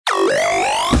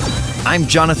I'm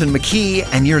Jonathan McKee,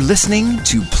 and you're listening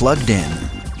to Plugged In.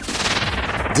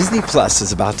 Disney Plus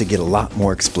is about to get a lot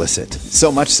more explicit.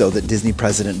 So much so that Disney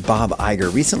President Bob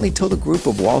Iger recently told a group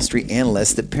of Wall Street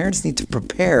analysts that parents need to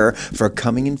prepare for a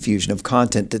coming infusion of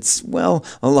content that's, well,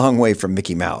 a long way from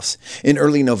Mickey Mouse. In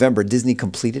early November, Disney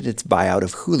completed its buyout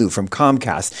of Hulu from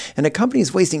Comcast, and the company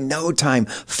is wasting no time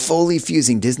fully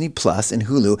fusing Disney Plus and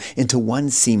Hulu into one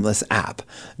seamless app.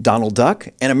 Donald Duck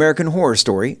and American Horror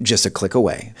Story, just a click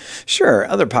away. Sure,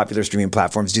 other popular streaming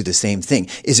platforms do the same thing.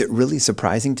 Is it really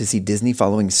surprising to see Disney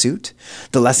following suit?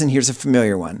 The lesson here's a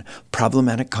familiar one.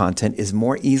 Problematic content is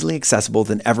more easily accessible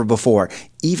than ever before,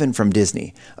 even from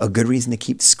Disney. A good reason to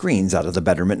keep screens out of the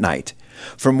bedroom at night.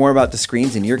 For more about the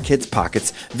screens in your kids'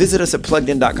 pockets, visit us at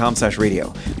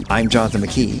pluggedin.com/radio. I'm Jonathan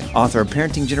McKee, author of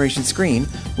Parenting Generation Screen,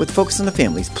 with Focus on the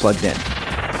Family's Plugged In.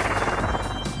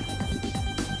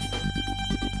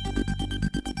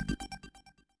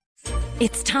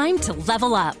 It's time to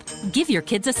level up. Give your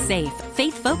kids a safe,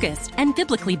 faith-focused, and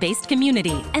biblically based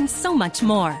community, and so much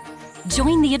more.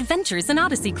 Join the Adventures in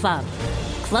Odyssey Club.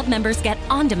 Club members get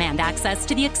on-demand access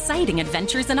to the exciting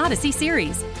Adventures in Odyssey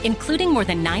series, including more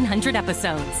than 900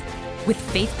 episodes. With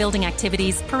faith-building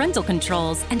activities, parental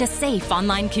controls, and a safe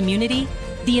online community,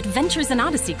 the Adventures in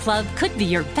Odyssey Club could be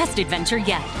your best adventure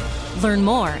yet. Learn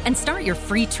more and start your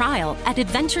free trial at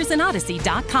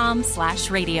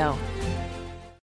adventuresinodyssey.com/radio.